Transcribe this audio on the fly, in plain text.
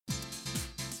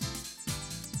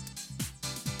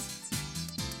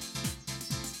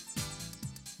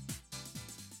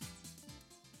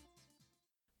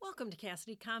Welcome to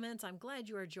Cassidy Comments. I'm glad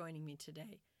you are joining me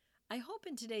today. I hope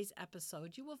in today's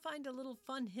episode you will find a little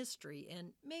fun history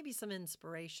and maybe some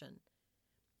inspiration.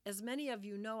 As many of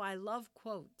you know, I love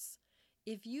quotes.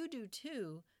 If you do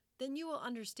too, then you will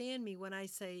understand me when I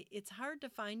say it's hard to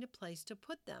find a place to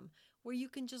put them where you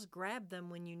can just grab them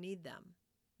when you need them.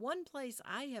 One place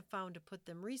I have found to put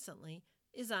them recently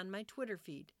is on my Twitter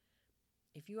feed.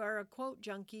 If you are a quote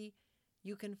junkie,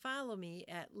 you can follow me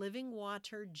at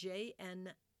livingwaterjn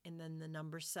and then the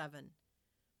number 7.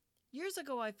 Years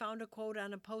ago, I found a quote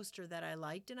on a poster that I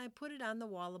liked and I put it on the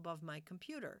wall above my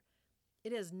computer.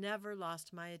 It has never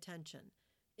lost my attention.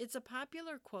 It's a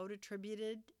popular quote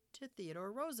attributed to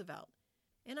Theodore Roosevelt,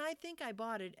 and I think I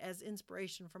bought it as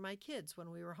inspiration for my kids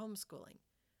when we were homeschooling.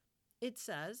 It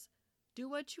says, "Do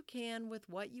what you can with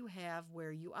what you have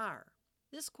where you are."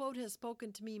 This quote has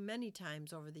spoken to me many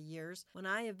times over the years when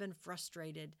I have been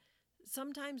frustrated.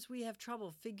 Sometimes we have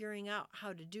trouble figuring out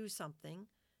how to do something.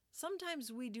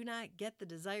 Sometimes we do not get the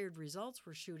desired results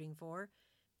we're shooting for.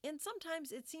 And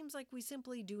sometimes it seems like we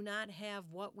simply do not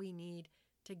have what we need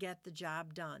to get the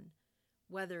job done,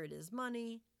 whether it is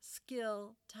money,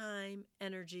 skill, time,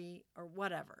 energy, or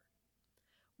whatever.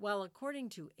 Well, according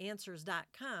to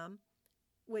Answers.com,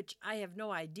 which I have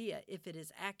no idea if it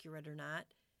is accurate or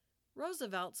not,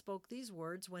 Roosevelt spoke these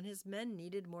words when his men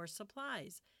needed more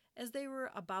supplies, as they were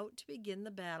about to begin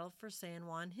the battle for San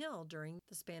Juan Hill during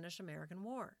the Spanish-American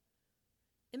War.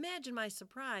 Imagine my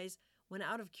surprise when,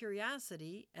 out of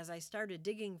curiosity, as I started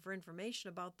digging for information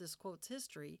about this quote's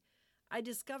history, I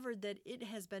discovered that it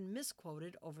has been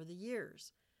misquoted over the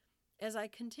years. As I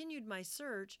continued my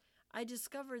search, I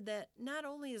discovered that not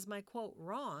only is my quote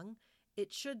wrong,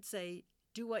 it should say,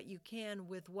 "Do what you can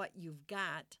with what you've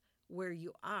got where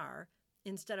you are,"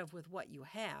 instead of with what you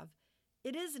have.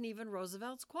 It isn't even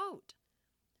Roosevelt's quote.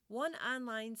 One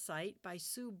online site by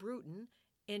Sue Bruton,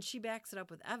 and she backs it up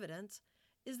with evidence,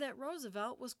 is that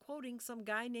Roosevelt was quoting some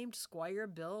guy named Squire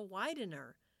Bill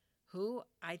Widener, who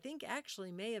I think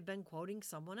actually may have been quoting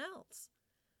someone else.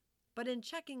 But in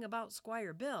checking about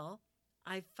Squire Bill,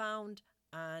 I found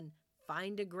on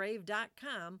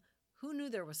findagrave.com, who knew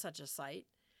there was such a site,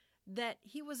 that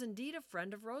he was indeed a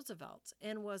friend of Roosevelt's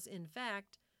and was, in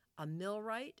fact, a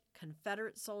millwright,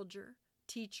 Confederate soldier,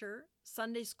 teacher,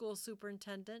 Sunday school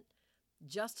superintendent,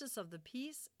 justice of the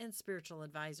peace, and spiritual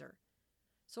advisor.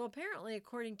 So apparently,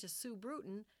 according to Sue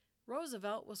Bruton,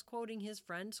 Roosevelt was quoting his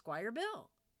friend Squire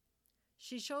Bill.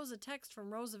 She shows a text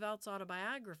from Roosevelt's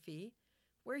autobiography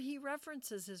where he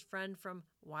references his friend from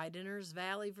Widener's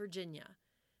Valley, Virginia,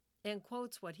 and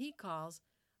quotes what he calls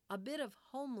a bit of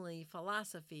homely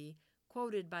philosophy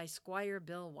quoted by Squire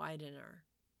Bill Widener.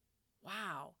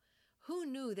 Wow! Who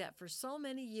knew that for so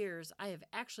many years I have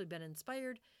actually been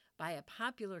inspired by a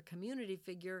popular community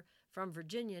figure from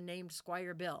Virginia named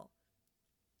Squire Bill?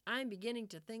 I'm beginning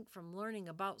to think from learning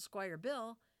about Squire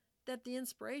Bill that the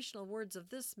inspirational words of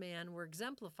this man were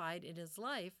exemplified in his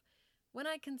life when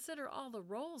I consider all the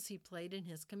roles he played in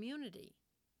his community.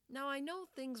 Now, I know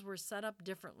things were set up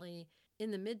differently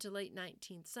in the mid to late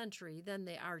 19th century than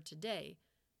they are today,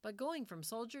 but going from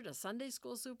soldier to Sunday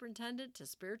school superintendent to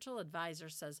spiritual advisor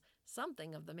says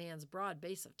something of the man's broad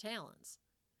base of talents.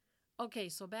 Okay,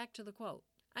 so back to the quote.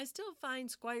 I still find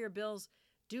Squire Bill's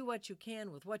 "do what you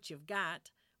can with what you've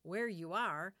got, where you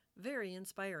are" very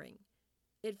inspiring.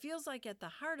 It feels like at the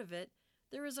heart of it,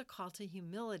 there is a call to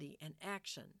humility and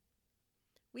action.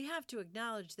 We have to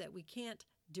acknowledge that we can't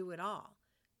do it all,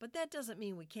 but that doesn't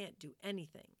mean we can't do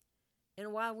anything.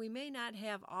 And while we may not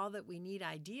have all that we need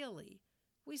ideally,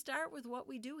 we start with what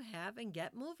we do have and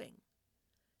get moving.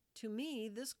 To me,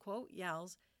 this quote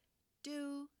yells,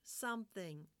 "Do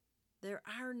something. There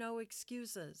are no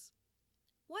excuses."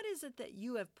 What is it that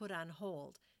you have put on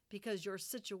hold because your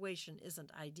situation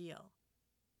isn't ideal?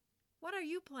 What are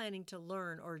you planning to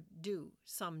learn or do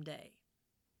someday?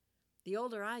 The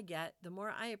older I get, the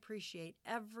more I appreciate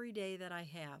every day that I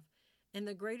have, and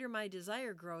the greater my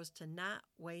desire grows to not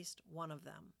waste one of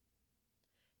them.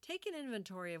 Take an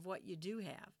inventory of what you do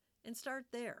have and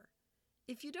start there.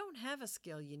 If you don't have a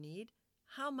skill you need,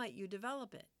 how might you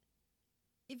develop it?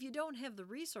 If you don't have the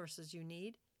resources you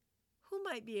need, who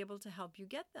might be able to help you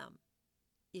get them?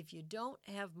 If you don't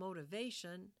have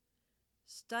motivation,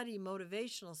 study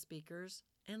motivational speakers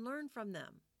and learn from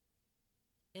them.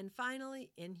 And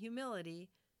finally, in humility,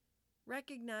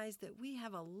 recognize that we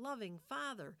have a loving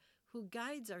Father who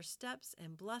guides our steps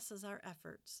and blesses our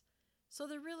efforts. So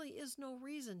there really is no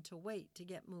reason to wait to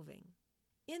get moving.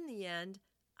 In the end,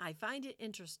 I find it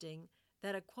interesting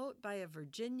that a quote by a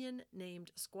Virginian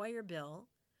named Squire Bill,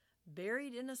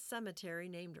 buried in a cemetery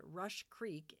named Rush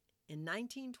Creek in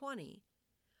 1920,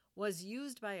 was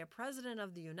used by a president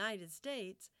of the United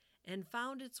States and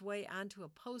found its way onto a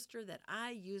poster that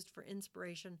I used for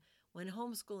inspiration when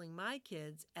homeschooling my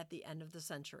kids at the end of the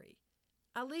century.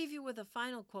 I'll leave you with a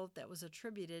final quote that was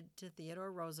attributed to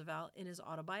Theodore Roosevelt in his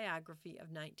autobiography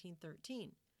of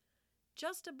 1913,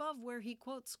 just above where he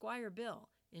quotes Squire Bill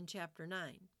in Chapter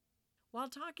 9. While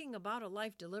talking about a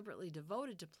life deliberately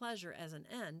devoted to pleasure as an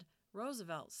end,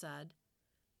 Roosevelt said,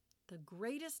 "The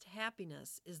greatest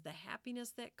happiness is the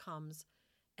happiness that comes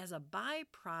as a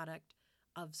byproduct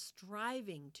of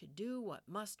striving to do what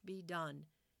must be done,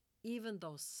 even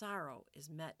though sorrow is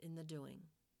met in the doing."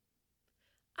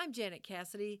 I'm Janet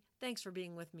Cassidy. Thanks for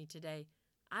being with me today.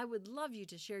 I would love you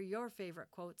to share your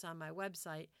favorite quotes on my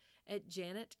website at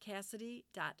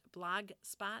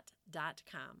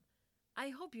janetcassidy.blogspot.com. I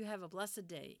hope you have a blessed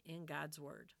day in God's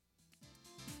Word.